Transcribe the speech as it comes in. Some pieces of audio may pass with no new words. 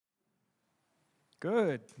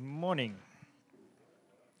Good morning.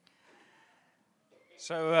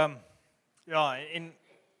 So,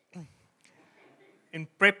 in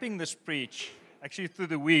prepping this preach, actually through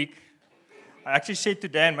the week, I actually said to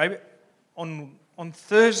Dan, maybe on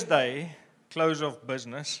Thursday, close of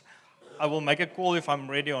business, I will make a call if I'm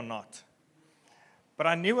ready or not. But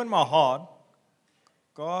I knew in my heart,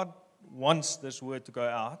 God wants this word to go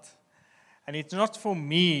out, and it's not for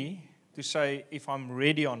me to say if I'm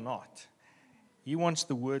ready or not. He wants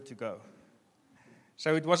the word to go.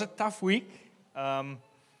 So it was a tough week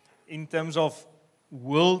in terms of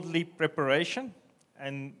worldly preparation.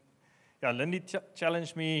 And Lindy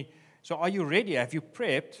challenged me, so are you ready? Have you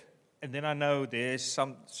prepped? And then I know there's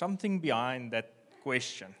something behind that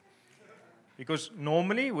question. Because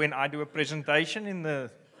normally when I do a presentation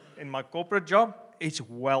in my corporate job, it's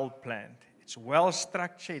well planned. It's well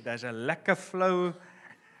structured. There's a lack of flow.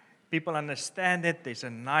 People understand it. There's a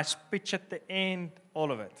nice pitch at the end, all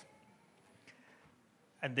of it.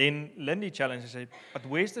 And then Lindy challenged and said, but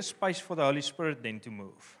where's the space for the Holy Spirit then to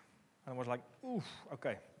move? And I was like, oof,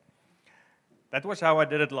 okay. That was how I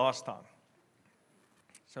did it last time.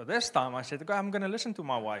 So this time I said, okay, I'm going to listen to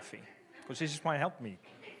my wifey, because this is my helpmeet.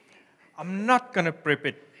 I'm not going to prep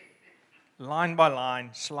it line by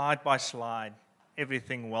line, slide by slide,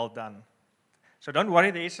 everything well done. So don't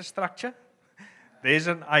worry, there is a structure. There's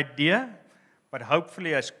an idea, but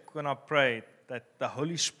hopefully as I pray that the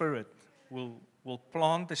Holy Spirit will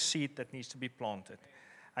plant the seed that needs to be planted.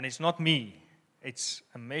 And it's not me. It's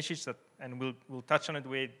a message that, and we'll touch on it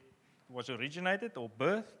where it was originated or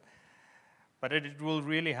birthed, but it will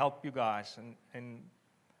really help you guys in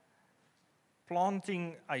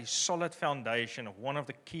planting a solid foundation of one of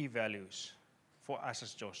the key values for us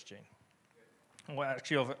as Josh Gen, or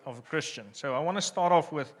actually of a Christian. So I want to start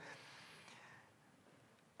off with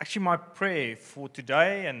actually my prayer for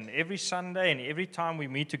today and every Sunday and every time we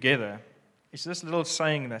meet together is this little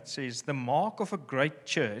saying that says, the mark of a great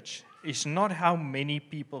church is not how many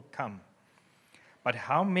people come, but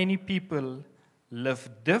how many people live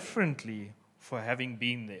differently for having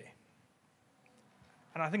been there.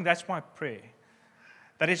 And I think that's my prayer.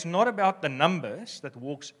 That it's not about the numbers that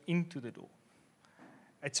walks into the door.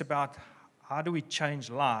 It's about how do we change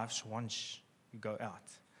lives once you go out.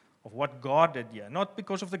 Of what God did here. Not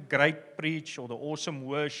because of the great preach or the awesome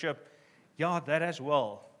worship. Yeah, that as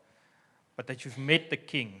well. But that you've met the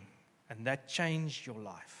King and that changed your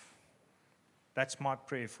life. That's my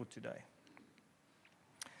prayer for today.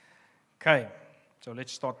 Okay, so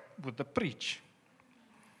let's start with the preach.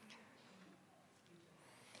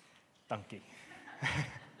 Dankie.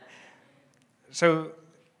 So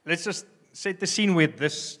let's just set the scene where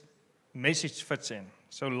this message fits in.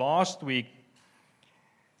 So last week,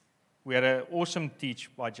 we had an awesome teach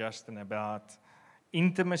by Justin about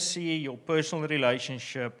intimacy, your personal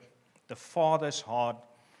relationship, the Father's heart,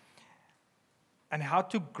 and how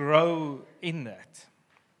to grow in that.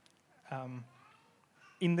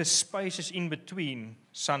 In the spaces in between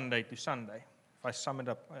Sunday to Sunday. If I sum it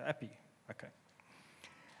up, happy? Okay.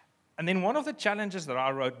 And then one of the challenges that I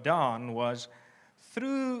wrote down was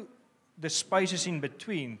through the spaces in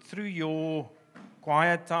between, through your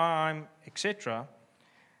quiet time, etc.,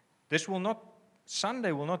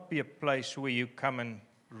 Sunday will not be a place where you come and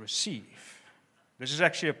receive. This is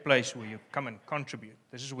actually a place where you come and contribute.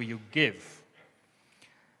 This is where you give.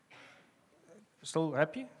 Still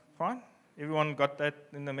happy? Fine? Everyone got that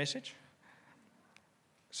in the message?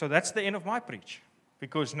 So that's the end of my preach.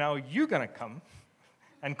 Because now you're going to come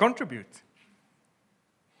and contribute.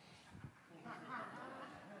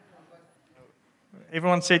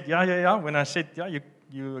 Everyone said, yeah. When I said, yeah,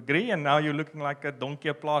 you agree, and now you're looking like a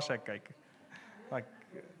donkey plaza cake. Like,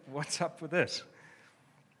 what's up with this?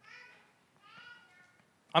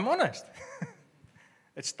 I'm honest.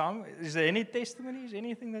 It's time. Is there any testimonies,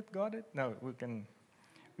 anything that God did? No, we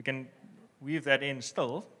can weave that in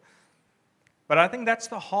still. But I think that's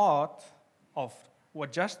the heart of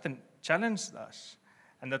what Justin challenged us,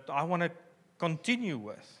 and that I want to continue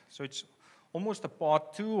with. So it's almost a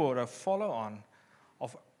part 2 or a follow-on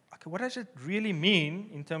of, okay, what does it really mean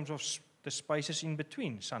in terms of the spaces in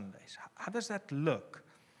between Sundays? How does that look?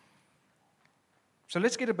 So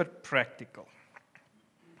let's get a bit practical.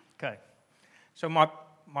 Okay. So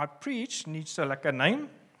my preach needs a name.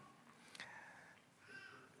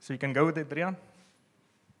 So you can go with it, Drian.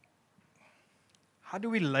 How do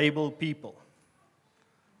we label people?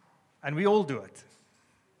 And we all do it.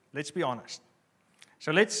 Let's be honest.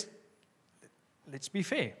 So let's be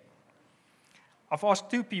fair. I've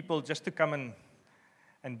asked 2 people just to come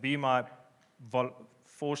and be my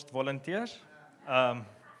forced volunteers.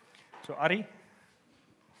 So Ari,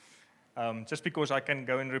 just because I can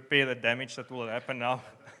go and repair the damage that will happen now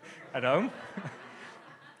at home.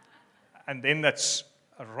 And then that's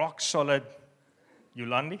a rock solid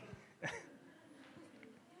Yolandi.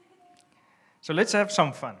 So let's have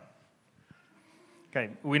some fun.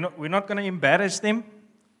 Okay, we're not going to embarrass them.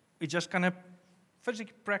 We're just going to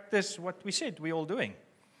physically practice what we said we're all doing.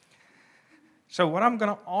 So what I'm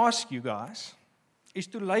going to ask you guys is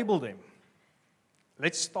to label them.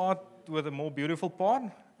 Let's start with a more beautiful part,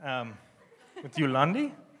 with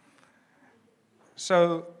Yolandi.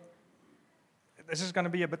 So this is going to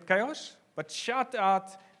be a bit chaos, but shout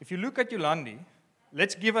out, if you look at Yolandi,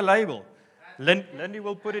 let's give a label. Lindy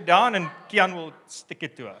will put it down and Kian will stick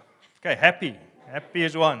it to her. Okay, happy. Happy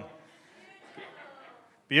is one.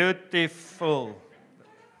 Beautiful.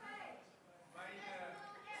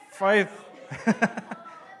 Faith.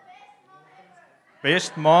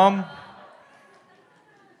 Best mom.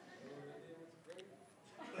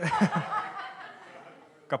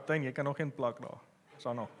 Kaptein, jy kan nog geen plak daar. Is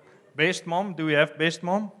nog. Best mom, do we have best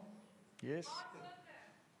mom? Yes.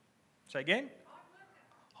 Say again.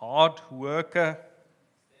 Hard worker.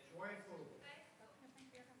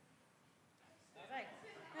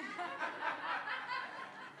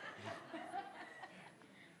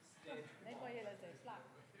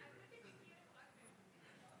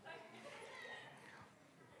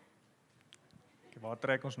 Waar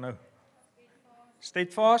trek ons nou?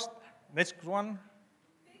 Steadfast. Next one.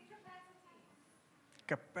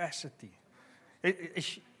 Capacity.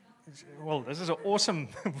 Well, this is an awesome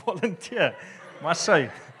volunteer, must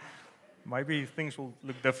say. Maybe things will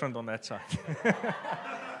look different on that side.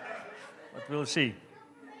 But we'll see.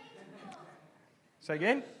 Say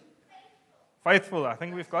again. Faithful. I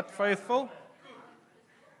think we've got faithful.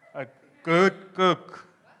 A good cook.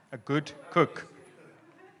 A good cook.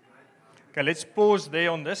 Okay, let's pause there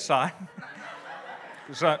on this side.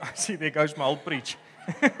 Because I see there goes my whole preach.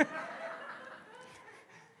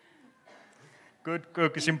 Good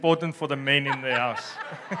cook is important for the men in the house.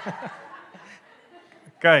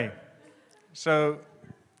 Okay, so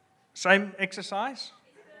same exercise.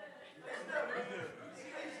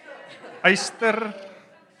 Eyster.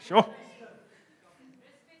 Sure.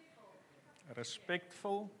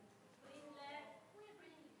 Respectful.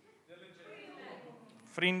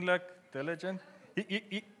 Vriendelijk. Diligent.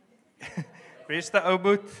 Beste ou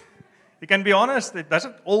boet. You can be honest. It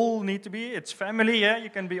doesn't all need to be. It's family, yeah? You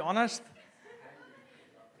can be honest.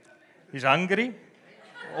 He's hungry.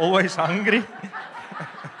 Always hungry.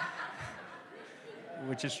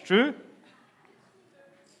 Which is true.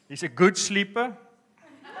 He's a good sleeper.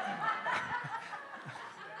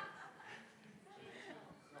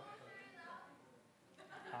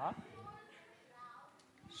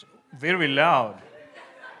 Very loud.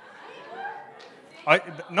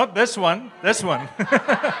 Not this one, this one.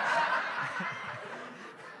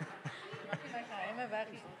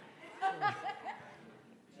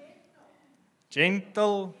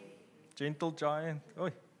 Gentle giant.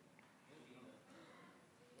 Oi.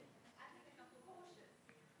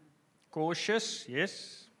 Cautious,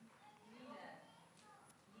 yes.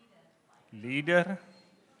 Leader.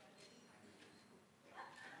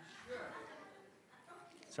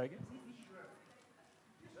 Say again.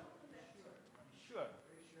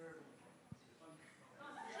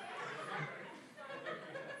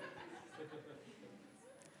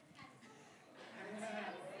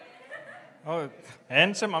 Oh,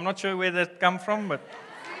 handsome. I'm not sure where that come from, but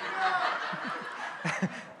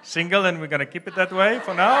single, and we're going to keep it that way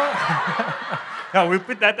for now. No, we'll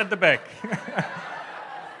put that at the back.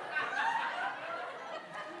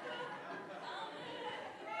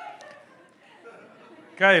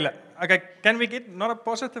 Okay, can we get not a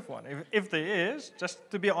positive one? If there is, just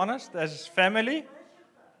to be honest, as family,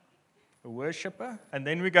 a worshipper, and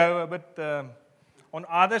then we go a bit on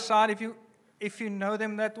either side. If you know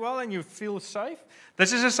them that well and you feel safe,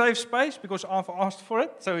 this is a safe space because I've asked for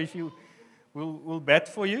it. So if you, we'll bet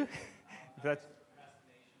for you. That's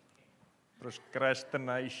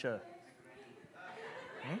procrastination.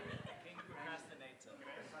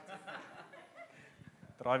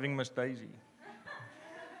 Driving Miss Daisy.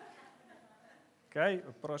 Okay,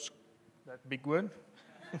 that big word.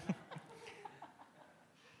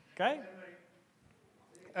 Okay.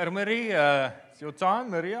 Marie, it's your time,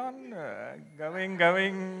 Marianne.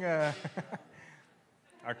 Going.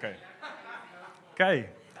 Okay.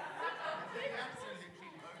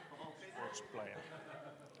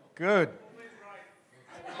 Good.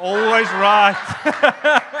 Always right.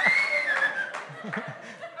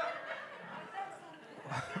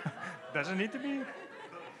 Doesn't need to be.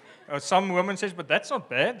 Some woman says, but that's not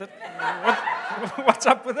bad. What's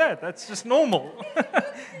up with that? That's just normal.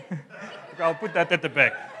 I'll put that at the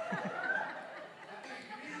back.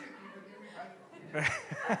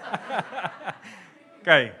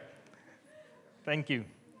 Okay. Thank you.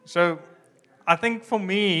 So I think for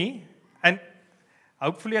me, and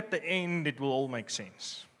hopefully at the end it will all make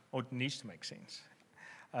sense, or it needs to make sense.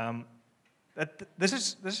 That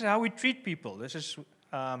this is how we treat people.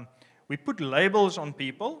 We put labels on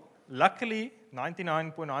people. Luckily,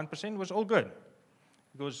 99.9% was all good.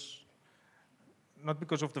 Not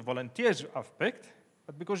because of the volunteers I've picked,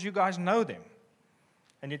 but because you guys know them.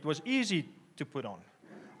 And it was easy to put on.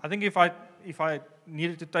 I think if I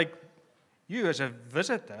needed to take you as a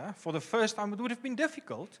visitor for the first time, it would have been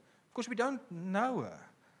difficult because we don't know her.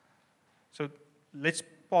 So let's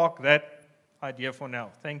park that idea for now.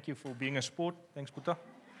 Thank you for being a sport. Thanks, Puta.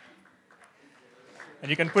 And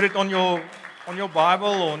you can put it on your Bible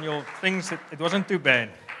or on your things. It wasn't too bad.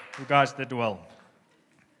 You guys did well.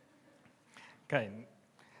 Okay.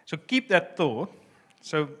 So keep that thought.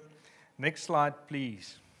 So next slide,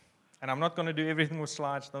 please. And I'm not going to do everything with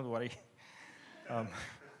slides, don't worry.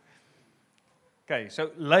 Okay,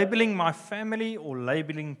 so labeling my family or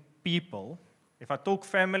labeling people. If I talk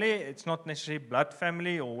family, it's not necessarily blood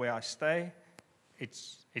family or where I stay.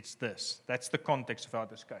 It's this. That's the context of our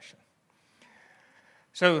discussion.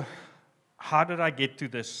 So how did I get to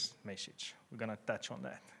this message? We're going to touch on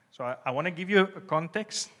that. So I want to give you a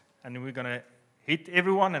context, and then we're going to hit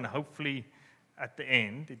everyone, and hopefully at the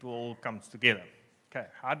end it will all come together. Okay,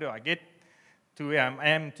 how do I get to where I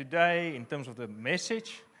am today in terms of the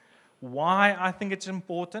message? Why I think it's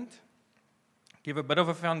important. Give a bit of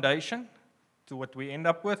a foundation to what we end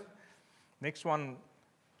up with. Next one,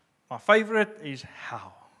 my favorite is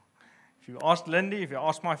how. If you ask Lindy, if you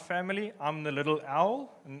ask my family, I'm the little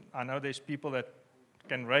owl. And I know there's people that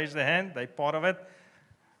can raise their hand, they're part of it.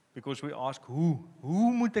 Because we ask, hoe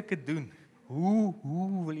moet ek het doen? Hoe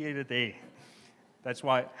wil jy dit hê? That's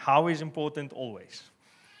why how is important always.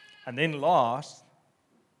 And then last,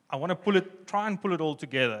 I want to try and pull it all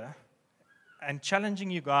together and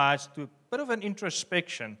challenging you guys to a bit of an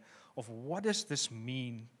introspection of what does this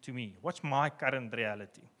mean to me? What's my current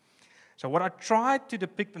reality? So what I tried to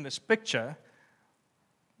depict in this picture,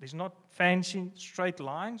 there's not fancy straight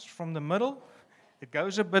lines from the middle. It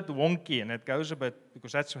goes a bit wonky, and it goes a bit,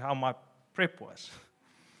 because that's how my prep was.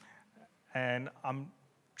 And I'm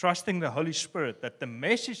trusting the Holy Spirit that the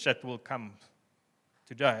message that will come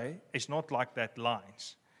today is not like that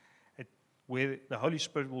lines. Where the Holy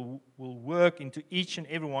Spirit will work into each and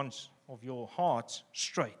every one of your hearts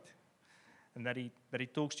straight. And that he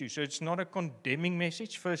talks to you. So it's not a condemning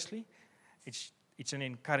message, firstly. It's an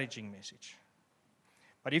encouraging message.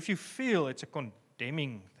 But if you feel it's a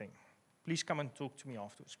condemning thing, please come and talk to me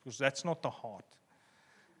afterwards, because that's not the heart.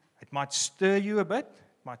 It might stir you a bit,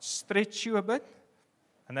 might stretch you a bit,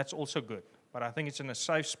 and that's also good. But I think it's in a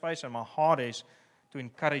safe space, and my heart is to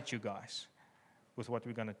encourage you guys with what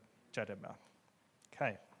we're going to chat about.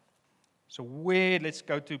 Okay. So let's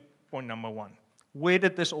go to point number 1. Where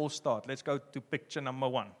did this all start? Let's go to picture number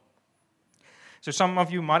 1. So some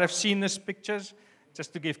of you might have seen these pictures.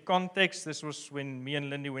 Just to give context, this was when me and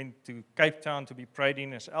Lindy went to Cape Town to be prayed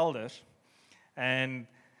in as elders. And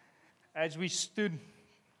as we stood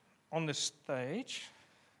on the stage,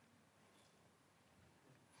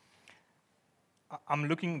 I'm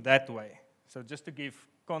looking that way. So just to give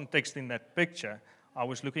context in that picture, I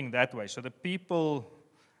was looking that way. So the people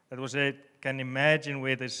that was there can imagine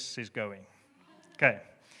where this is going. Okay.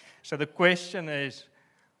 So the question is,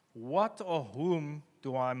 what or whom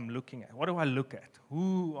do I looking at? What do I look at?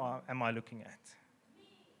 Who am I looking at?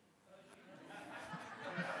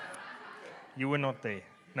 You were not there.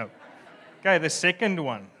 No. Okay, the second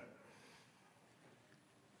one.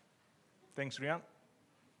 Thanks, Rian.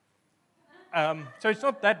 So it's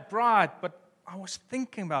not that bright, but I was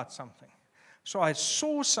thinking about something. So I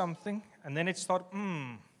saw something, and then it started,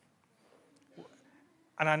 And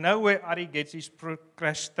I know where Ari gets his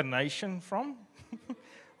procrastination from.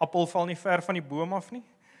 Appel val nie ver van die boom af nie.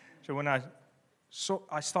 So when I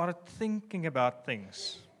started thinking about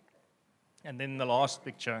things. And then the last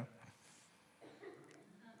picture,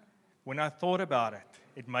 when I thought about it,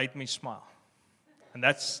 it made me smile. And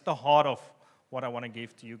that's the heart of what I want to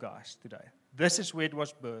give to you guys today. This is where it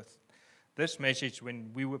was birthed. This message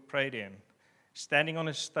when we were prayed in, standing on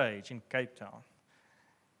a stage in Cape Town.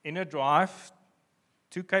 In a drive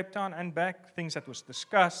to Cape Town and back, things that was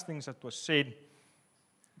discussed, things that was said,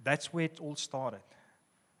 that's where it all started.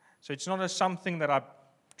 So it's not something that I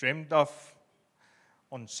dreamed of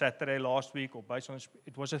on Saturday last week or based on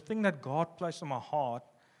it was a thing that God placed on my heart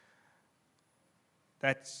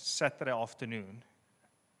that Saturday afternoon.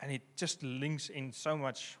 And it just links in so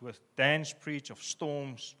much with Dan's preach of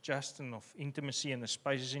storms, Justin of intimacy, and the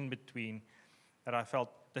spaces in between, that I felt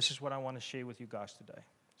this is what I want to share with you guys today.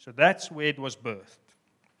 So that's where it was birthed.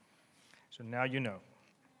 So now you know.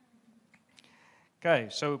 Okay,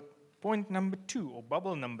 so point number 2, or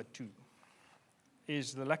bubble number 2,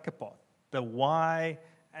 is the lekker part, the why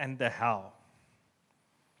and the how.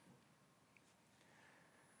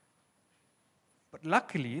 But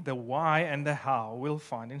luckily, the why and the how we'll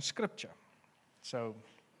find in Scripture. So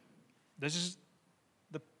this is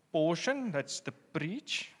the portion, that's the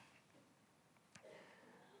preach,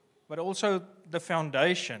 but also the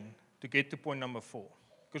foundation to get to point number 4.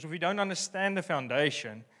 Because if we don't understand the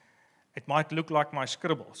foundation, it might look like my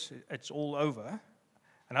scribbles. It's all over.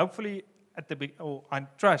 And hopefully, at the I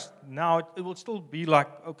trust now it will still be like,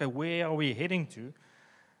 okay, where are we heading to?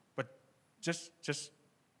 But just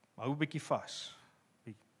hou 'n bietjie vas.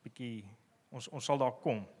 Bietjie ons sal daar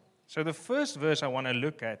kom. So the first verse I want to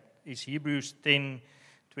look at is Hebrews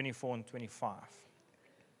 10:24 and 25.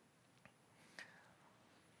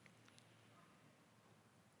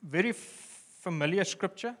 Very familiar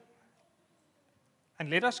scripture. And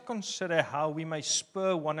let us consider how we may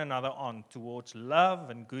spur one another on towards love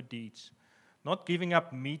and good deeds, not giving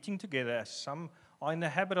up meeting together as some are in the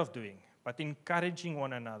habit of doing, but encouraging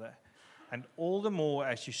one another, and all the more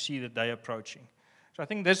as you see the day approaching. So I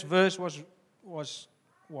think this verse was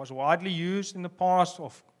widely used in the past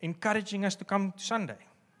of encouraging us to come to Sunday,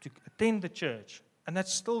 to attend the church. And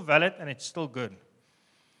that's still valid and it's still good.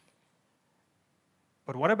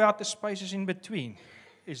 But what about the spaces in between?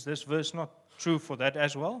 Is this verse not true for that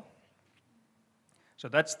as well? So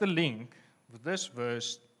that's the link with this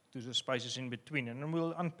verse to the spaces in between. And then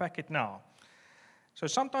we'll unpack it now. So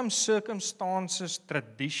sometimes circumstances,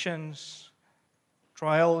 traditions,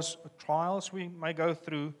 trials we may go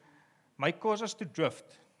through may cause us to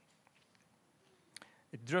drift.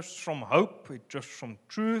 It drifts from hope, it drifts from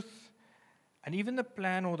truth, and even the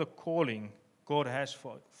plan or the calling God has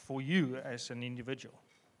for you as an individual.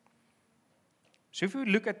 So if we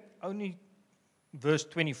look at only verse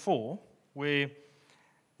 24, where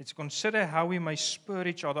it's consider how we may spur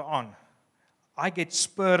each other on. I get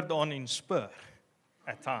spurred on in spur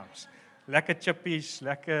at times. Lekker chippies,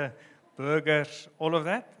 lekker burgers, all of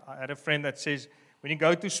that. I had a friend that says, when you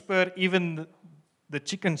go to Spur, even the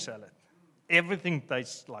chicken salad, everything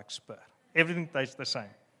tastes like Spur. Everything tastes the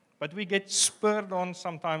same. But we get spurred on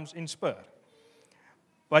sometimes in Spur.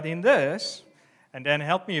 But in this, and Dan,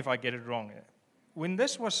 help me if I get it wrong, when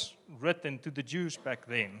this was written to the Jews back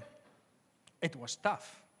then, it was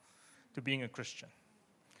tough to being a Christian.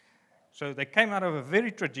 So they came out of a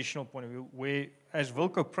very traditional point of view where, as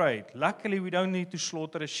Wilco prayed, luckily we don't need to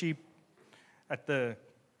slaughter a sheep at the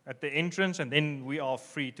entrance and then we are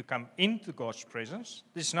free to come into God's presence.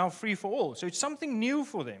 This is now free for all. So it's something new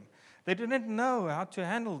for them. They didn't know how to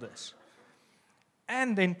handle this.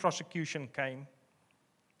 And then prosecution came.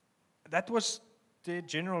 That was their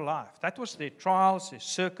general life. That was their trials, their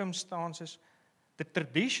circumstances, the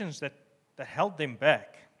traditions that held them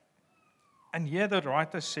back. And here the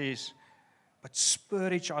writer says, but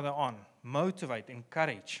spur each other on, motivate,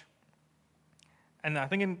 encourage. And I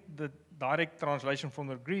think in the direct translation from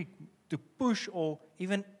the Greek, to push or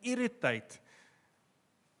even irritate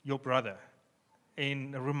your brother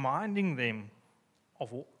in reminding them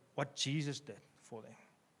of what Jesus did for them.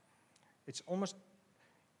 It's almost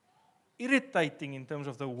irritating in terms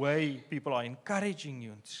of the way people are encouraging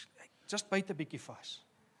you. It's like, just byt 'n bietjie vas.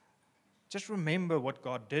 Just remember what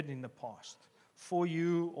God did in the past for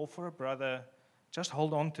you or for a brother. Just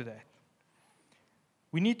hold on to that.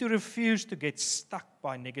 We need to refuse to get stuck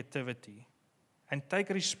by negativity and take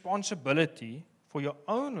responsibility for your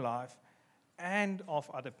own life and of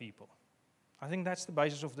other people. I think that's the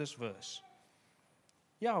basis of this verse.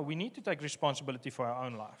 Yeah, we need to take responsibility for our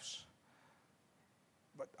own lives.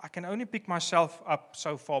 But I can only pick myself up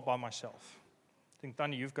so far by myself. I think,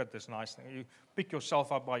 Tanya, you've got this nice thing. You pick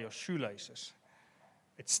yourself up by your shoelaces.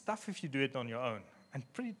 It's tough if you do it on your own, and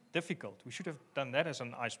pretty difficult. We should have done that as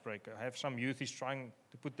an icebreaker. I have some youth trying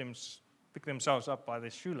to pick themselves up by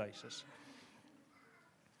their shoelaces.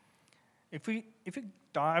 If we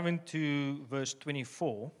dive into verse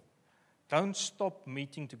 24, don't stop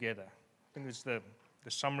meeting together. I think it's the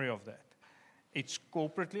summary of that. It's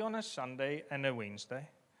corporately on a Sunday and a Wednesday,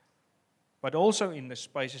 but also in the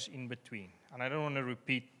spaces in between. And I don't want to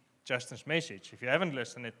repeat Justin's message. If you haven't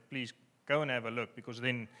listened to it, please go and have a look, because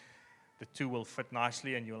then the two will fit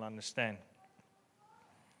nicely and you'll understand.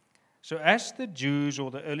 So as the Jews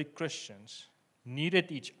or the early Christians needed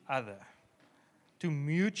each other to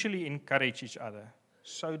mutually encourage each other,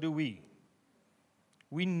 so do we.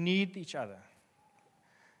 We need each other.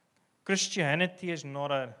 Christianity is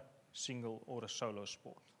not a single or a solo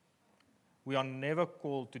sport. We are never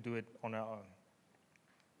called to do it on our own.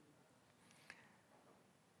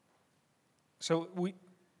 So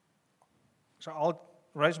I'll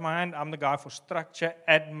raise my hand. I'm the guy for structure,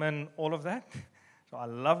 admin, all of that. So I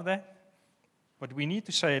love that. But we need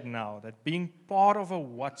to say it now, that being part of a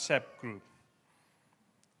WhatsApp group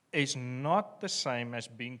is not the same as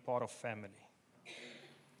being part of family.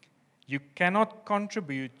 You cannot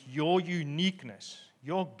contribute your uniqueness,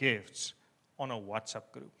 your gifts, on a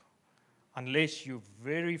WhatsApp group unless you're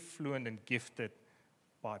very fluent and gifted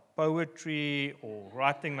by poetry or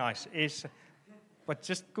writing nice essays. But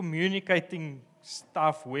just communicating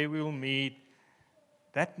stuff where we will meet,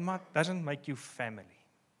 that doesn't make you family.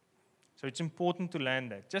 So it's important to learn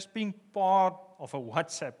that. Just being part of a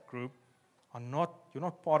WhatsApp group, you're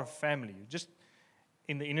not part of family. You're just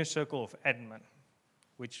in the inner circle of admin,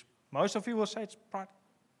 which most of you will say it's quite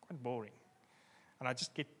boring. And I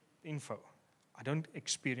just get info. I don't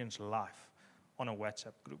experience life on a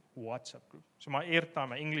WhatsApp group. So my airtime,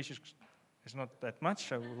 my English is not that much,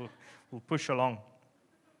 so we'll push along.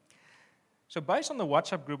 So based on the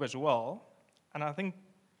WhatsApp group as well, and I think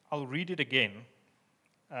I'll read it again.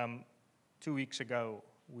 2 weeks ago,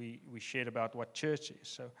 we shared about what church is.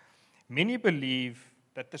 So many believe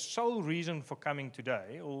that the sole reason for coming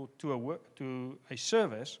today or to a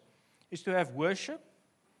service is to have worship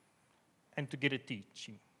and to get a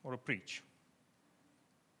teaching or a preach,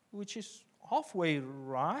 which is halfway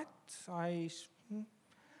right.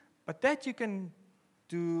 But that you can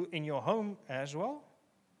do in your home as well.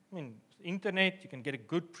 I mean, internet, you can get a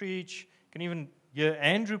good preach. You can even hear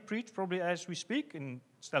Andrew preach, probably as we speak, in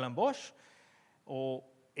Stellenbosch, or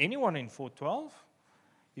anyone in 412.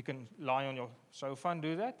 You can lie on your sofa and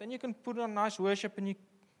do that. And you can put on nice worship, and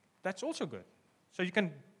that's also good. So you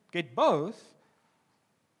can get both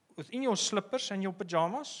within your slippers and your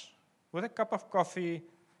pajamas with a cup of coffee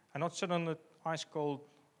and not sit on the ice-cold,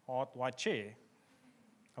 hard white chair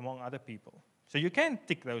among other people. So you can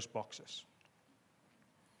tick those boxes.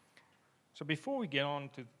 So before we get on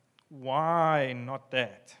to why not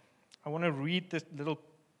that, I want to read this little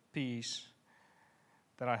piece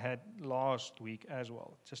that I had last week as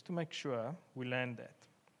well, just to make sure we land that.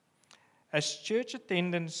 As church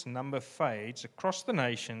attendance number fades across the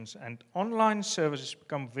nations and online services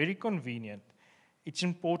become very convenient, it's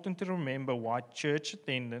important to remember why church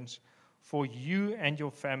attendance for you and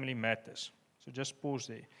your family matters. So just pause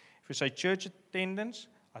there. If we say church attendance,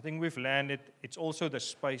 I think we've landed. It's also the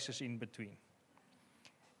spaces in between.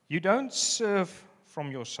 You don't serve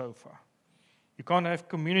from your sofa. You can't have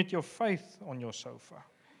community of faith on your sofa.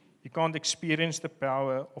 You can't experience the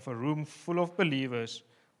power of a room full of believers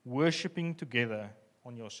worshiping together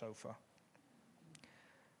on your sofa.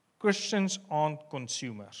 Christians aren't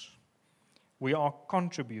consumers. We are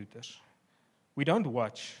contributors. We don't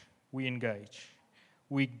watch, we engage.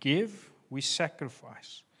 We give, we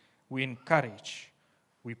sacrifice. We encourage.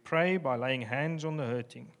 We pray by laying hands on the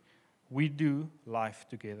hurting. We do life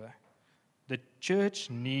together. The church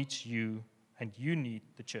needs you, and you need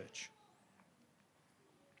the church.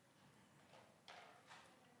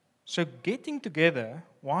 So getting together,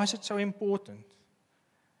 why is it so important?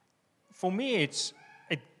 For me, it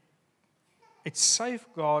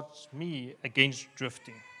safeguards me against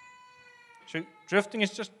drifting. So drifting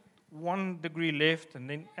is just 1 degree left, and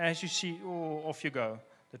then as you see, off you go.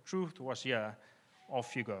 The truth was here,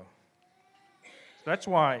 off you go. So that's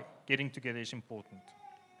why getting together is important.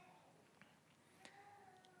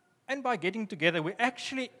 And by getting together, we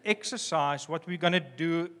actually exercise what we're going to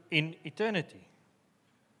do in eternity.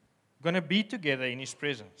 We're going to be together in His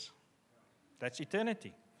presence. That's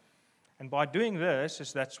eternity. And by doing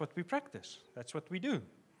this, that's what we practice. That's what we do.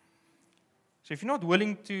 So if you're not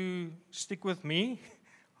willing to stick with me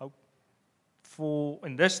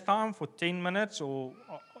in this time for 10 minutes or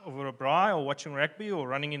over a braai or watching rugby or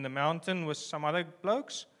running in the mountain with some other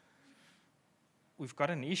blokes, we've got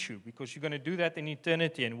an issue because you're going to do that in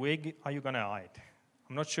eternity, and where are you going to hide?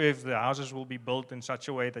 I'm not sure if the houses will be built in such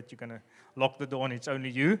a way that you're going to lock the door and it's only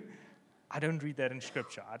you. I don't read that in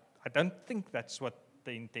Scripture. I don't think that's what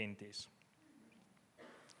the intent is.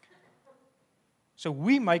 So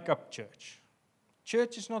we make up church.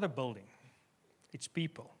 Church is not a building. It's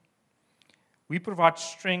people. We provide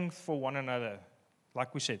strength for one another,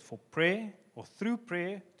 like we said, for prayer or through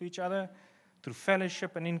prayer to each other, through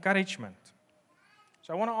fellowship and encouragement.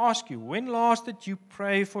 So I want to ask you, when last did you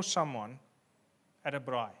pray for someone at a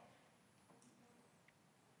braai?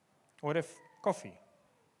 Or at a coffee?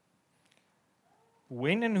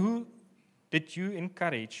 When and who did you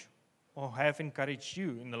encourage or have encouraged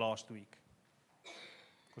you in the last week?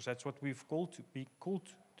 Because that's what we've been called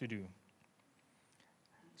to do.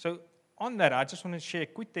 So on that, I just want to share a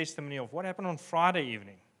quick testimony of what happened on Friday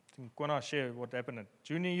evening. I'm going to share what happened at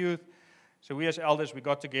Junior Youth. So we as elders, we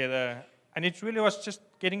got together, and it really was just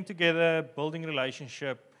getting together, building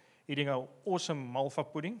relationship, eating an awesome malva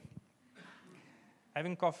pudding,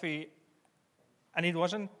 having coffee, and it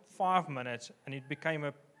wasn't 5 minutes, and it became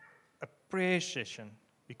a prayer session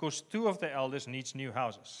because 2 of the elders needs new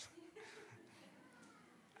houses.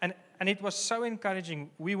 And it was so encouraging.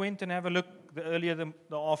 We went and have a look earlier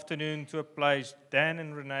the afternoon to a place. Dan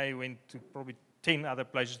and Renee went to probably 10 other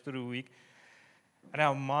places through the week. And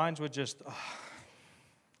our minds were just,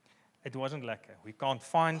 it wasn't lekker. We can't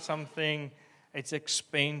find something. It's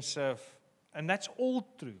expensive. And that's all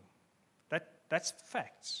true. That's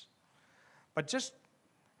facts. But just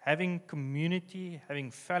having community, having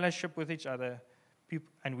fellowship with each other,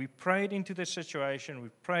 and we prayed into the situation. We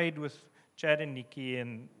prayed with Chad and Nikki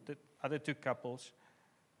and the other 2 couples.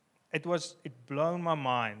 It blown my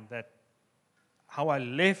mind that how I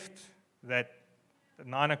left that at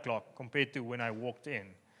 9 o'clock compared to when I walked in.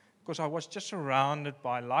 Because I was just surrounded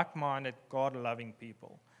by like-minded, God-loving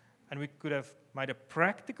people. And we could have made a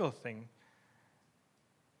practical thing,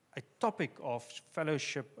 a topic of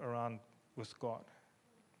fellowship around with God.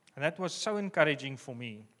 And that was so encouraging for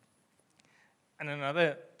me. And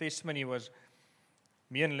another testimony was,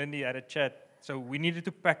 me and Lindy had a chat, so we needed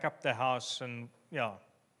to pack up the house and,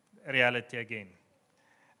 reality again.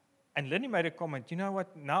 And Lindy made a comment, you know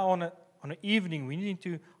what, now on an evening,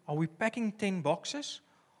 are we packing 10 boxes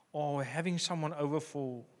or are we having someone over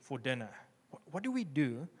for dinner? What do we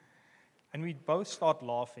do? And we both start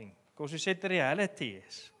laughing because we said the reality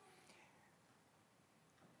is,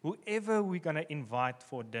 whoever we're going to invite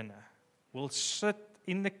for dinner will sit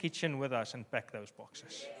in the kitchen with us and pack those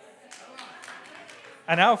boxes.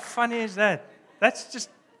 And how funny is that? That's just,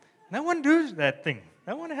 no one does that thing.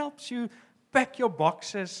 No one helps you pack your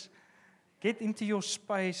boxes, get into your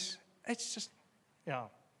space. It's just,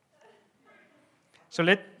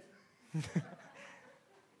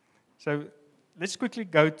 So let's quickly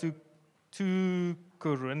go to 2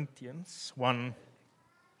 Corinthians 1,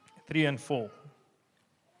 3 and 4.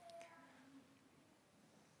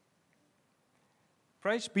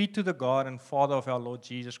 Praise be to the God and Father of our Lord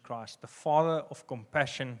Jesus Christ, the Father of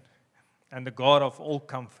compassion and the God of all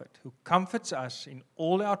comfort, who comforts us in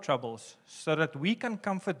all our troubles, so that we can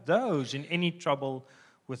comfort those in any trouble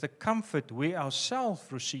with the comfort we ourselves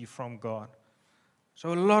receive from God.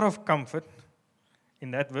 So a lot of comfort in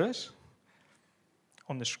that verse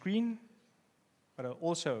on the screen, but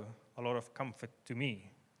also a lot of comfort to me,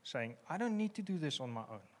 saying, I don't need to do this on my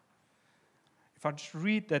own. If I just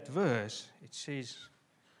read that verse, it says,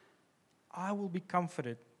 I will be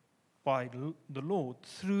comforted by the Lord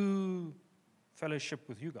through fellowship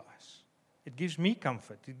with you guys. It gives me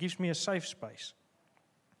comfort. It gives me a safe space.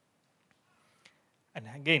 And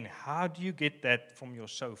again, how do you get that from your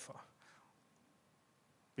sofa?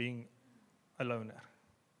 Being a loner.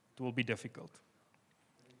 It will be difficult.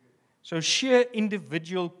 So sheer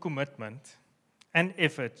individual commitment and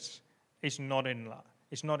efforts is not enough.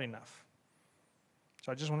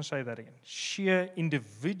 So I just want to say that again. Sheer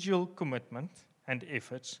individual commitment and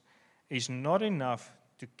efforts is not enough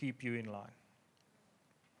to keep you in line.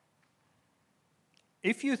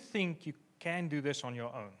 If you think you can do this on your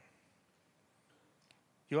own,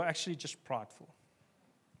 you're actually just prideful.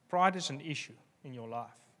 Pride is an issue in your life.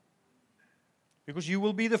 Because you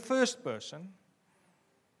will be the first person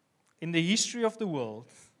in the history of the world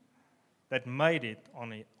that made it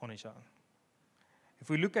on his own. If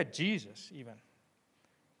we look at Jesus even,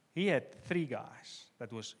 he had 3 guys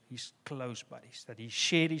that was his close buddies, that he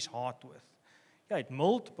shared his heart with. He had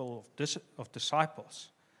multiple of disciples,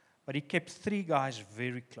 but he kept 3 guys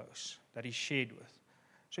very close that he shared with.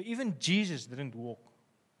 So even Jesus didn't walk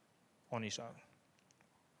on his own.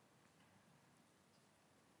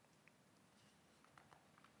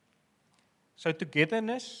 So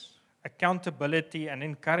togetherness, accountability, and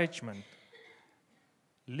encouragement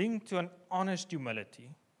linked to an honest humility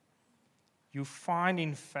you find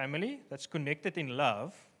in family that's connected in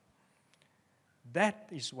love, that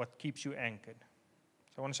is what keeps you anchored.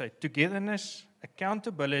 So I want to say togetherness,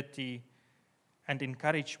 accountability, and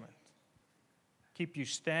encouragement keep you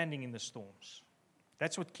standing in the storms.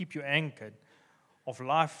 That's what keeps you anchored of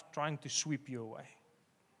life trying to sweep you away.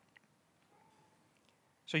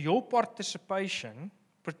 So your participation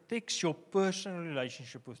protects your personal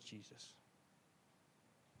relationship with Jesus.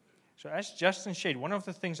 So as Justin shared, one of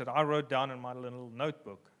the things that I wrote down in my little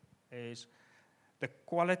notebook is the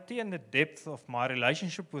quality and the depth of my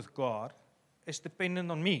relationship with God is dependent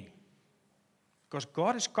on me. Because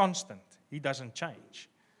God is constant. He doesn't change.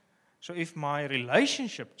 So if my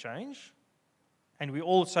relationship changes, and we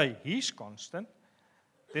all say He's constant,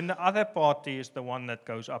 then the other party is the one that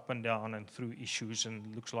goes up and down and through issues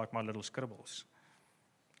and looks like my little scribbles,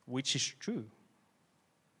 which is true.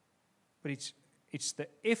 But it's the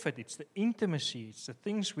effort, it's the intimacy, it's the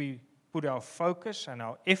things we put our focus and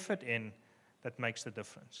our effort in that makes the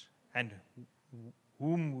difference, and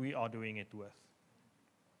whom we are doing it with.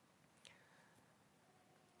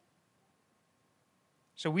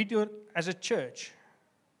 So we do it as a church.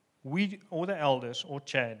 We, or the elders, or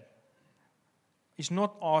Chad, is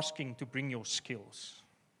not asking to bring your skills,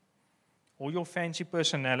 or your fancy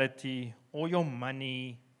personality, or your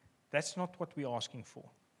money. That's not what we're asking for.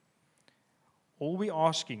 All we're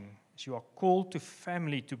asking is you are called to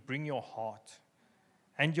family to bring your heart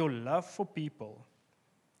and your love for people,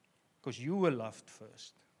 because you were loved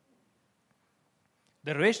first.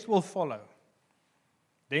 The rest will follow.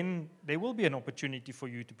 Then there will be an opportunity for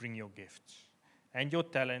you to bring your gifts and your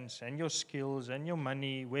talents and your skills and your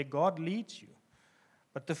money where God leads you.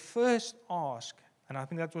 But the first ask, and I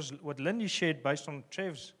think that was what Lindy shared based on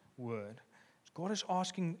Trev's word, is God is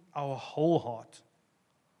asking our whole heart,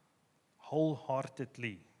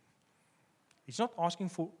 wholeheartedly. He's not asking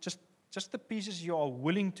for just the pieces you are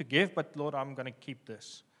willing to give, but Lord, I'm going to keep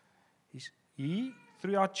this. He,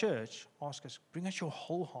 through our church, asks us, bring us your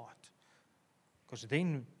whole heart, because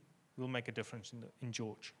then we'll make a difference in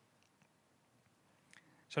George.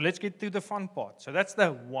 So let's get to the fun part. So that's the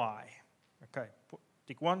why. Okay,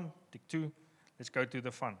 tick 1, tick 2. Let's go to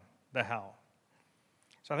the fun, the how.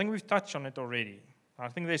 So I think we've touched on it already. I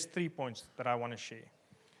think there's 3 points that I want to share.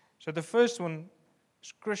 So the first one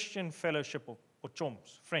is Christian fellowship or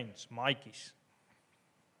chomps, friends, Mikeys.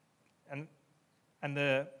 And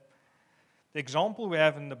the example we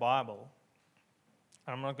have in the Bible,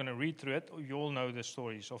 and I'm not going to read through it, you all know the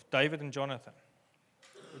stories of David and Jonathan.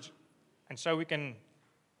 And so we can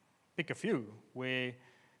pick a few where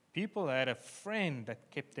people had a friend that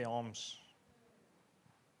kept their arms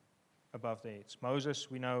above their heads. Moses,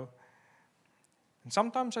 we know. And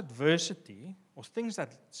sometimes adversity or things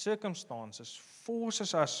that circumstances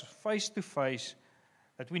forces us face to face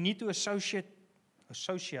that we need to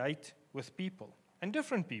associate with people and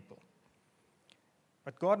different people.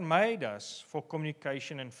 But God made us for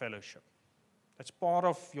communication and fellowship. That's part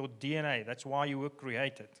of your DNA. That's why you were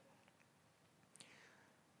created.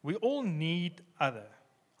 We all need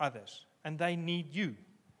others, and they need you.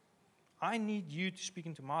 I need you to speak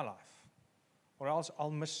into my life, or else I'll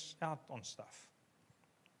miss out on stuff.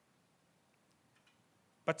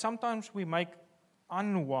 But sometimes we make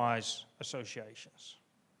unwise associations.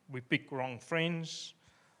 We pick wrong friends,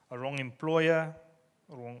 a wrong employer,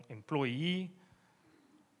 a wrong employee.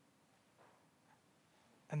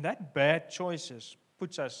 And that bad choices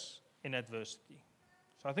puts us in adversity.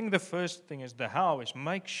 So I think the first thing is the how is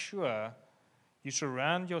make sure you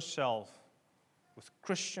surround yourself with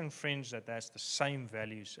Christian friends that has the same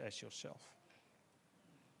values as yourself.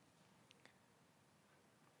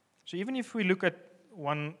 So even if we look at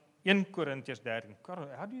 1 Corinthians 13,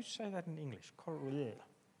 how do you say that in English?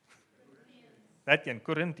 That in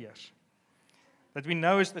Corinthians. That we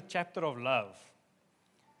know is the chapter of love.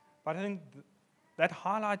 But I think that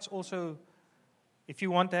highlights also, if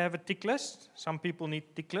you want to have a tick list, some people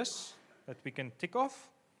need tick lists that we can tick off.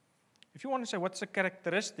 If you want to say what's the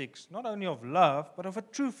characteristics, not only of love, but of a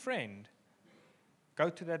true friend, go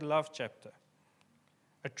to that love chapter.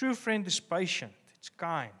 A true friend is patient, it's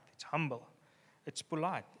kind, it's humble, it's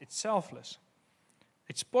polite, it's selfless,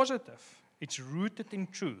 it's positive, it's rooted in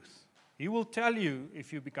truth. He will tell you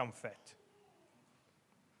if you become fat.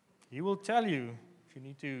 He will tell you if you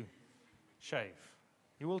need to shave.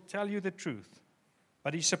 He will tell you the truth.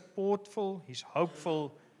 But he's supportful, he's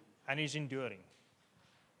hopeful, and he's enduring.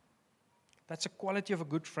 That's a quality of a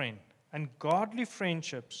good friend. And godly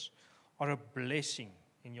friendships are a blessing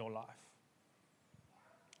in your life.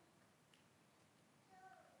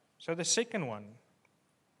 So the second one,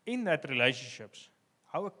 in that relationships,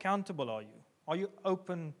 how accountable are you? Are you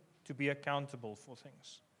open to be accountable for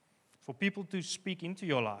things? For people to speak into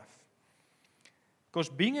your life? Because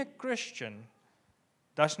being a Christian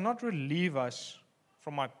does not relieve us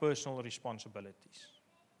from my personal responsibilities.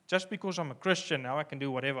 Just because I'm a Christian, now I can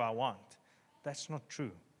do whatever I want. That's not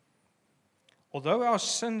true. Although our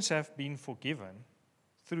sins have been forgiven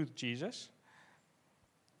through Jesus,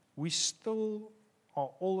 we still are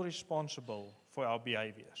all responsible for our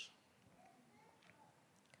behaviors.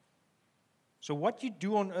 So what you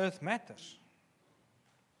do on earth matters.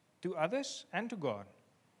 to others and to God.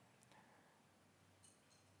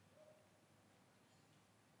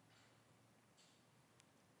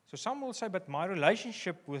 So some will say, but my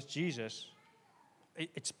relationship with Jesus,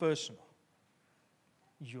 it's personal.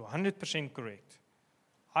 You're 100% correct.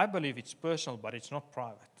 I believe it's personal, but it's not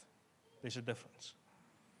private. There's a difference.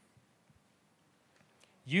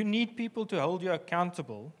 You need people to hold you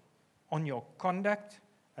accountable on your conduct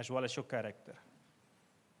as well as your character.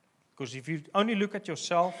 Because if you only look at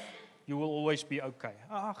yourself, you will always be okay.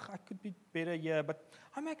 I could be better here, but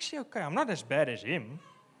I'm actually okay. I'm not as bad as him.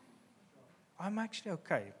 I'm actually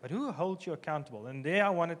okay. But who holds you accountable? And there I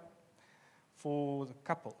wanted for the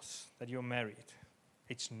couples that you're married.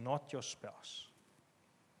 It's not your spouse.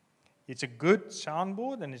 It's a good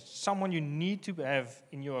soundboard, and it's someone you need to have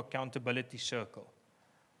in your accountability circle.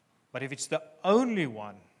 But if it's the only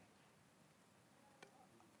one,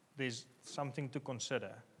 there's something to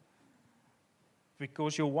consider.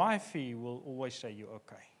 Because your wifey will always say, you're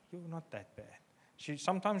okay. You're not that bad. She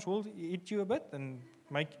sometimes will hit you a bit and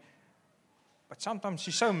but sometimes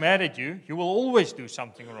she's so mad at you, you will always do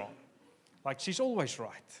something wrong. Like she's always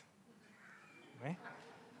right. Okay?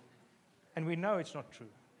 And we know it's not true.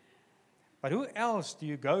 But who else do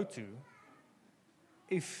you go to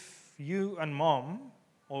if you and mom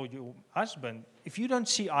or your husband, if you don't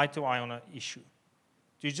see eye to eye on an issue?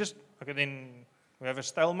 Do you just, okay, then we have a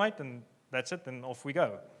stalemate and that's it, and off we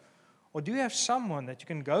go? Or do you have someone that you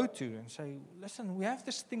can go to and say, listen, we have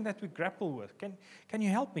this thing that we grapple with. Can you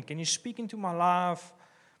help me? Can you speak into my life?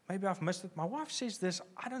 Maybe I've missed it. My wife says this.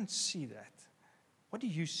 I don't see that. What do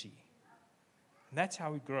you see? And that's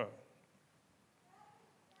how we grow.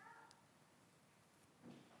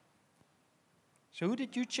 So who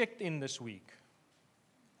did you check in this week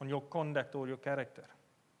on your conduct or your character?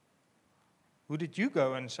 Who did you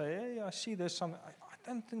go and say, hey, I see there's some, I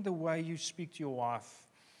don't think the way you speak to your wife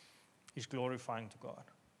is glorifying to God.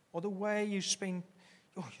 Or the way you spend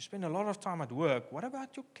a lot of time at work. What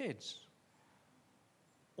about your kids?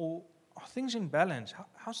 Or are things in balance?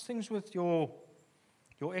 How's things with your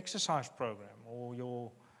exercise program or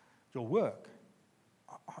your work?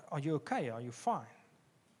 Are you okay? Are you fine?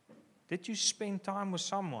 Did you spend time with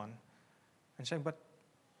someone and say, but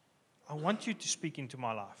I want you to speak into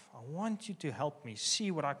my life. I want you to help me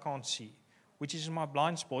see what I can't see, which is my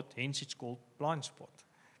blind spot, hence it's called blind spot.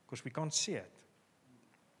 Because we can't see it.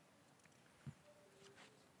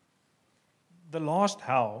 The last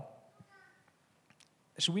how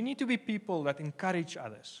is we need to be people that encourage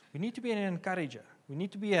others. We need to be an encourager. We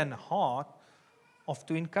need to be an heart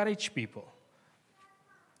to encourage people.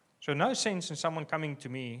 So no sense in someone coming to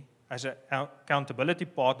me as an accountability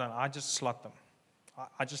partner and I just slut them.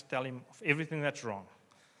 I just tell him of everything that's wrong.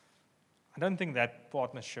 I don't think that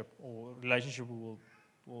partnership or relationship will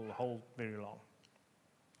hold very long.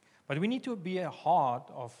 But we need to be a heart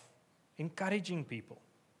of encouraging people.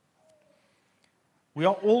 We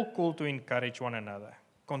are all called to encourage one another,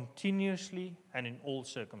 continuously and in all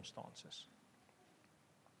circumstances.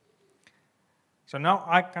 So now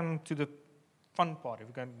I come to the fun part, if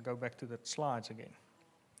we can go back to the slides again.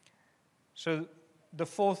 So the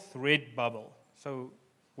fourth red bubble. So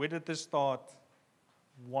where did this start?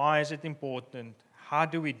 Why is it important? How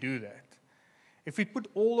do we do that? If we put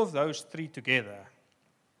all of those three together,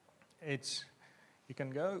 you can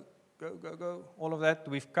go, all of that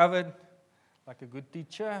we've covered like a good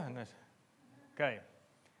teacher. Okay.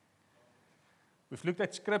 We've looked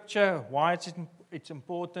at scripture, why it's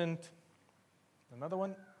important. Another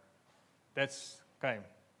one, that's, okay.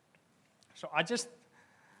 So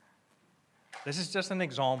this is just an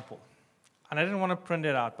example. And I didn't want to print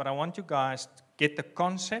it out, but I want you guys to get the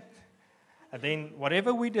concept. And then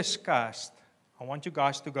whatever we discussed, I want you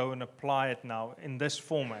guys to go and apply it now in this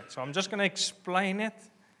format. So I'm just going to explain it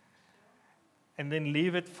and then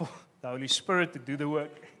leave it for the Holy Spirit to do the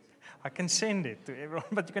work. I can send it to everyone,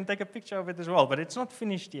 but you can take a picture of it as well. But it's not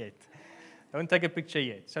finished yet. Don't take a picture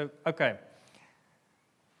yet. So, okay.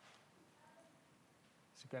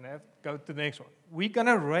 So you're going to go to the next one. We're going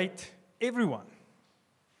to rate everyone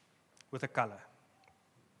with a color.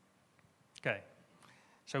 Okay.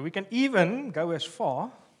 So we can even go as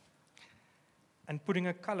far and putting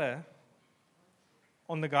a color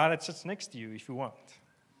on the guy that sits next to you if you want.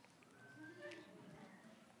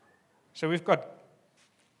 So we've got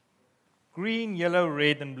green, yellow,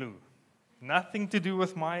 red, and blue. Nothing to do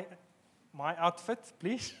with my outfit,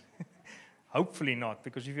 please. Hopefully not,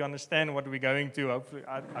 because if you understand what we're going to, hopefully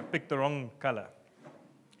I picked the wrong color.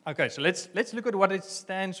 Okay, so let's look at what it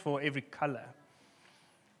stands for, every color.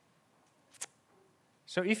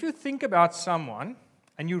 So if you think about someone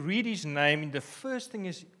and you read his name, the first thing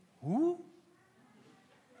is, who?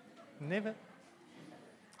 Never.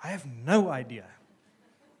 I have no idea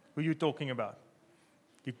who you're talking about.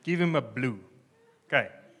 You give him a blue. Okay,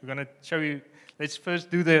 we're going to show you. Let's first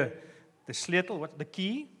do the sleutel, what's the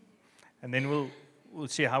key, and then we'll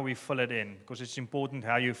see how we fill it in, because it's important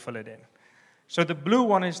how you fill it in. So the blue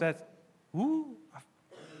one is that, I've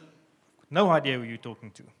no idea who you're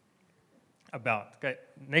talking to about. Okay,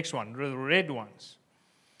 next one, the red ones.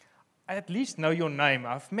 I at least know your name.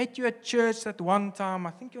 I've met you at church at one time.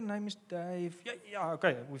 I think your name is Dave. Yeah,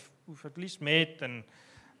 okay, we've at least met and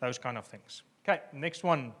those kind of things. Okay, next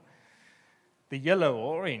one, the yellow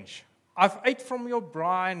or orange. I've ate from your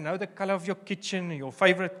braai, know the color of your kitchen, your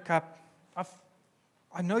favorite cup.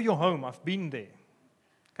 I know your home. I've been there.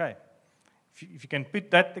 Okay. If you can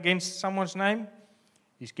put that against someone's name,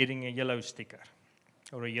 he's getting a yellow sticker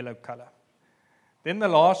or a yellow color. Then the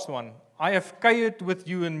last one. I have kuiered with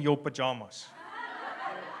you in your pajamas.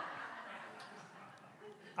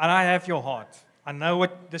 And I have your heart. I know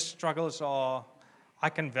what the struggles are. I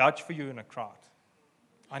can vouch for you in a crowd.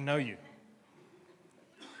 I know you.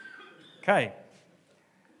 Okay.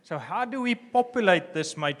 So how do we populate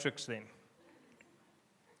this matrix then?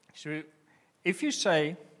 So if you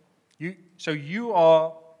say, you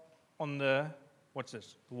are on the, what's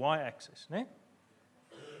this? The y-axis, ne?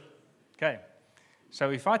 Okay.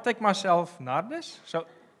 So if I take myself, Nardus, so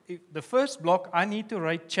the first block, I need to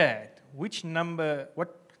rate Chad. Which number,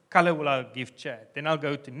 what color will I give Chad? Then I'll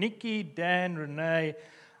go to Nikki, Dan, Renee,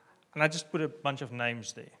 and I just put a bunch of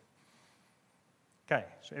names there. Okay,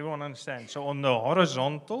 so everyone understands. So on the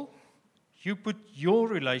horizontal, you put your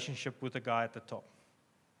relationship with the guy at the top.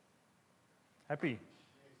 Happy?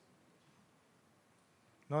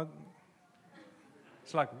 Not,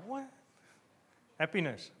 it's like, what?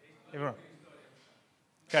 Happiness. Everyone.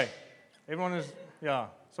 Okay, everyone is,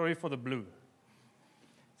 sorry for the blue.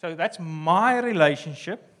 So that's my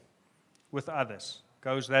relationship with others.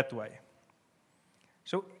 Goes that way.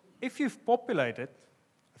 So if you've populated,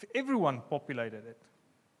 if everyone populated it,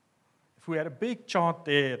 if we had a big chart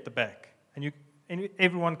there at the back, and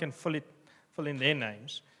everyone can fill in their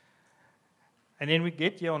names, and then we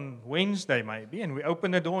get here on Wednesday maybe, and we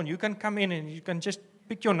open the door, and you can come in and you can just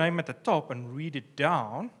pick your name at the top and read it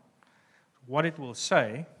down, what it will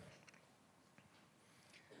say.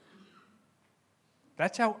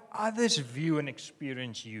 That's how others view and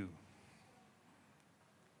experience you.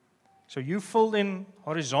 So you filled in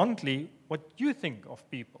horizontally what you think of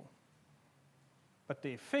people. But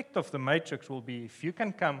the effect of the matrix will be, if you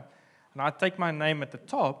can come, and I take my name at the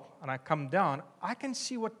top, and I come down, I can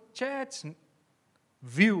see what Chad's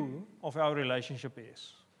view of our relationship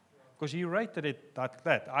is. Because he rated it like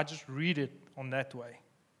that. I just read it on that way.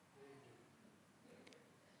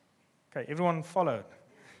 Okay, everyone followed?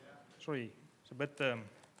 Sorry, it's a bit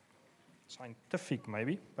scientific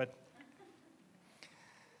maybe, but...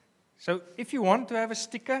 So if you want to have a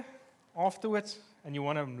sticker afterwards, and you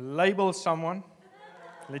want to label someone,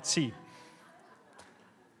 let's see.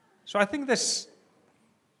 So I think the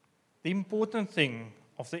important thing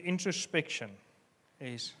of the introspection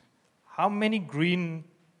is how many green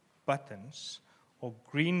buttons or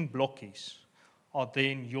green blockies are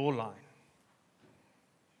there in your line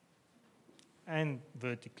and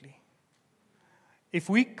vertically. If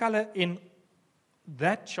we color in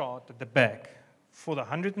that chart at the back for the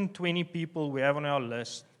 120 people we have on our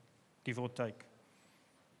list, give or take,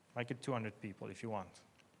 make it 200 people if you want.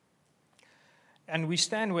 And we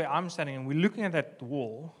stand where I'm standing and we're looking at that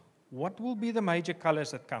wall, what will be the major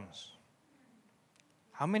colors that comes?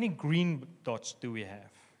 How many green dots do we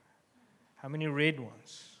have? How many red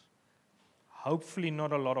ones? Hopefully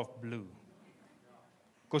not a lot of blue.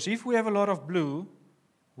 Because if we have a lot of blue,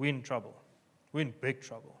 we're in trouble. We're in big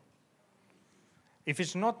trouble. If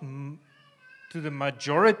it's not to the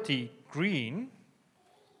majority green,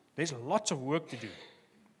 there's lots of work to do.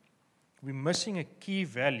 We're missing a key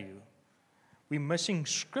value. We're missing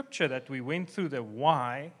scripture that we went through, the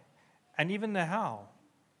why and even the how.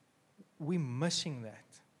 We're missing that.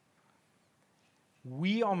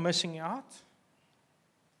 We are missing out,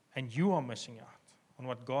 and you are missing out on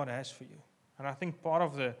what God has for you. And I think part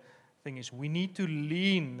of the thing is we need to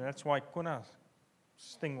lean. That's why Kuna's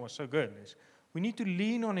thing was so good. Is we need to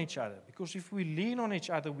lean on each other, because if we lean on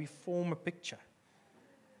each other, we form a picture.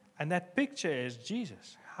 And that picture is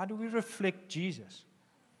Jesus. How do we reflect Jesus?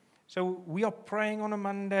 So we are praying on a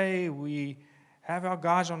Monday. We have our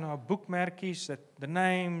guys on our bookmarkies, that the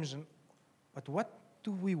names. But what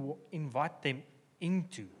do we invite them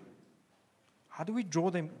into? How do we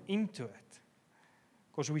draw them into it?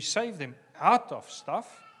 Because we save them out of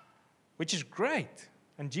stuff, which is great.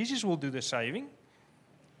 And Jesus will do the saving.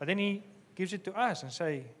 But then he gives it to us and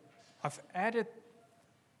say, I've added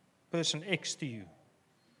person X to you.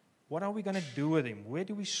 What are we going to do with him? Where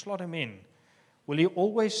do we slot him in? Will he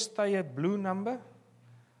always stay a blue number?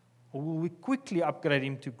 Or will we quickly upgrade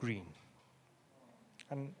him to green?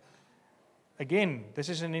 And again, this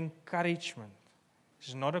is an encouragement. This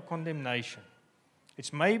is not a condemnation.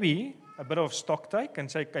 It's maybe a bit of stock take and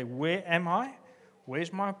say, okay, where am I?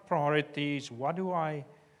 Where's my priorities? What do I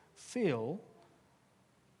feel?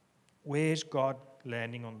 Where's God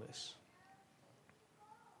landing on this?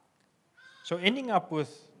 So ending up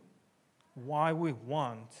with why we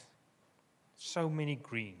want so many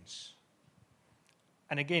greens.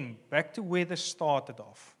 And again, back to where this started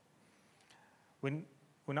off. When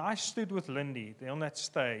I stood with Lindy there on that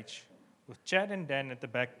stage, with Chad and Dan at the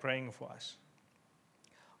back praying for us,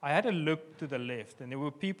 I had a look to the left, and there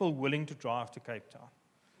were people willing to drive to Cape Town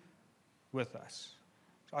with us.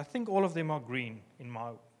 So I think all of them are green in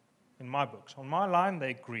my books. On my line,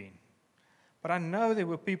 they're green. But I know there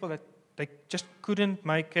were people that they just couldn't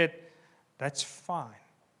make it. That's fine.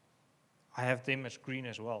 I have them as green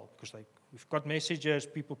as well, because we've got messages,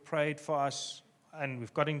 people prayed for us, and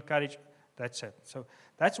we've got encouraged. That's it. So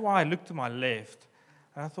that's why I looked to my left,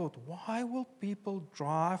 and I thought, why will people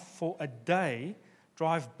drive for a day,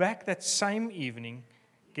 drive back that same evening,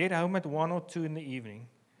 get home at 1 or 2 in the evening,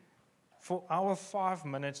 for our 5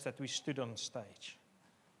 minutes that we stood on stage?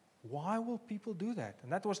 Why will people do that?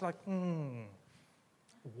 And that was like,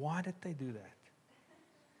 why did they do that?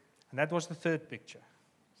 And that was the third picture.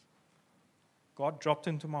 God dropped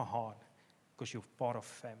into my heart because you're part of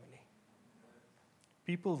family.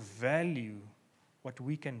 People value what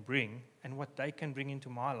we can bring and what they can bring into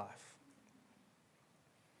my life.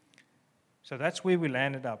 So that's where we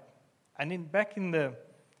landed up. And then back in the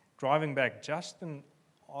driving back, Justin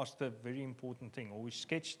asked a very important thing, or we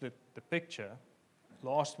sketched the picture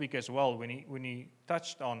last week as well when he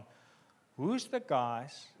touched on who's the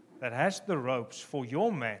guys that has the ropes for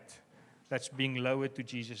your mat that's being lowered to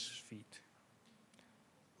Jesus' feet.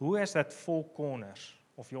 Who has that 4 corners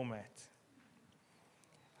of your mat?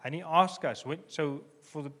 And he asked us, so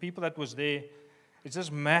for the people that was there, it's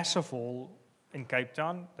this massive hall in Cape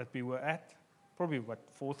Town that we were at, probably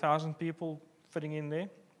 4,000 people fitting in there,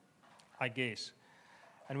 I guess.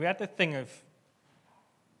 And we had the thing of,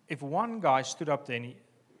 if one guy stood up there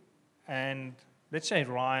and let's say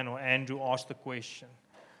Ryan or Andrew asked the question,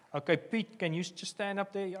 okay, Pete, can you just stand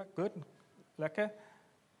up there? Yeah, good, lekker.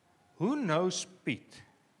 Who knows Pete?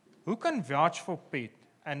 Who can vouch for Pete?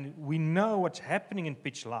 And we know what's happening in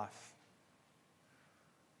Pete's life.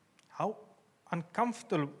 How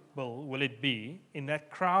uncomfortable will it be in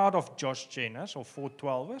that crowd of Josh Jenners or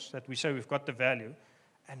 412ers that we say we've got the value,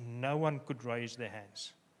 and no one could raise their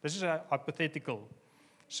hands? This is a hypothetical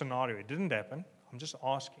scenario. It didn't happen. I'm just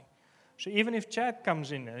asking. So even if Chad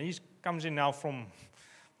comes in, and he comes in now from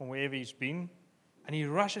wherever he's been, and he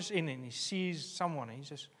rushes in and he sees someone, and he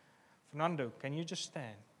says, Fernando, can you just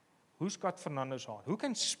stand? Who's got Fernando's heart? Who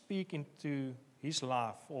can speak into his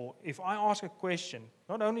life? Or if I ask a question,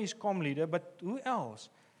 not only his comm leader, but who else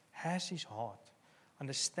has his heart?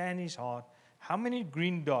 Understand his heart. How many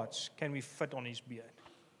green dots can we fit on his beard?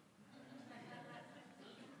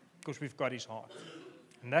 Because we've got his heart.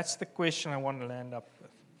 And that's the question I want to land up with.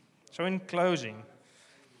 So in closing,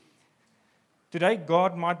 today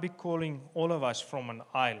God might be calling all of us from an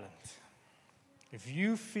island. If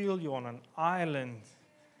you feel you're on an island,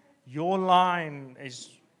 your line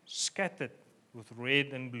is scattered with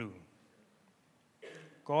red and blue.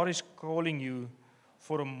 God is calling you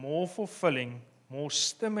for a more fulfilling, more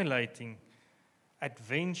stimulating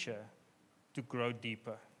adventure to grow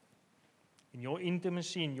deeper in your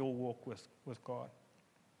intimacy, in your walk with God.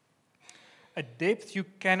 A depth you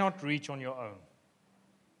cannot reach on your own.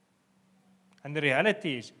 And the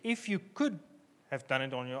reality is, if you could have done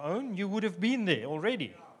it on your own, you would have been there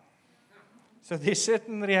already. So there's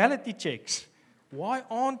certain reality checks. Why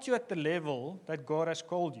aren't you at the level that God has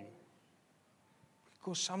called you?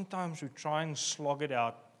 Because sometimes we try and slog it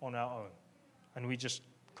out on our own, and we just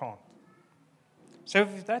can't. So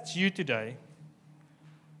if that's you today,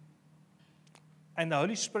 and the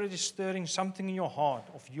Holy Spirit is stirring something in your heart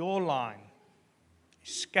of your line,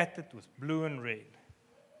 scattered with blue and red,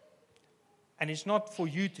 and it's not for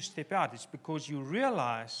you to step out, it's because you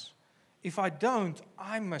realize, if I don't,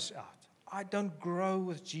 I miss out. I don't grow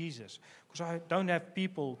with Jesus because I don't have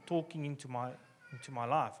people talking into my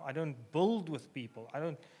life. I don't build with people.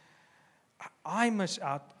 I miss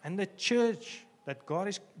out, and the church that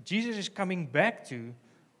Jesus is coming back to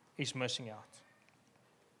is missing out.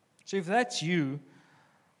 So if that's you,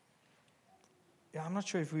 I'm not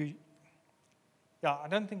sure if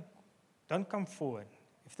don't come forward.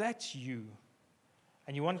 If that's you,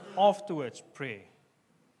 and you want afterwards prayer,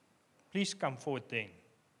 please come forward then.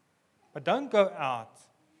 But don't go out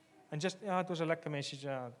and just, it was a lekker message,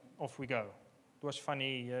 off we go. It was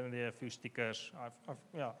funny, here and there, a few stickers.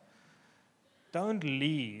 Don't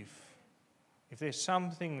leave. If there's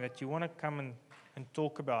something that you want to come and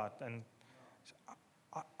talk about, and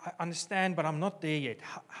I understand, but I'm not there yet.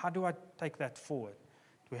 How do I take that forward?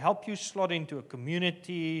 To help you slot into a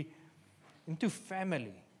community, into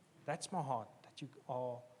family. That's my heart, that you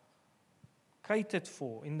are catered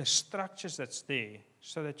for in the structures that's there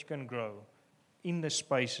so that you can grow in the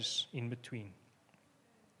spaces in between.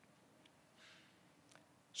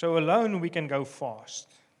 So alone we can go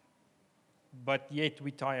fast, but yet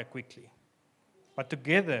we tire quickly. But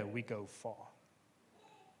together we go far.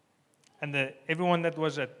 And everyone that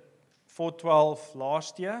was at 412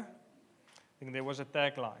 last year, I think there was a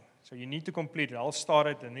tagline. So you need to complete it. I'll start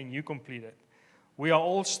it and then you complete it. We are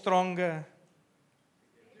all stronger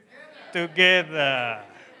together.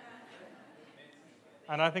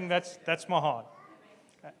 And I think that's my heart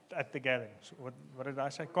at the gathering. So what did I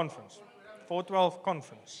say? Conference. 412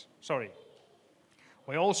 conference. Sorry.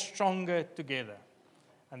 We're all stronger together.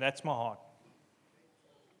 And that's my heart.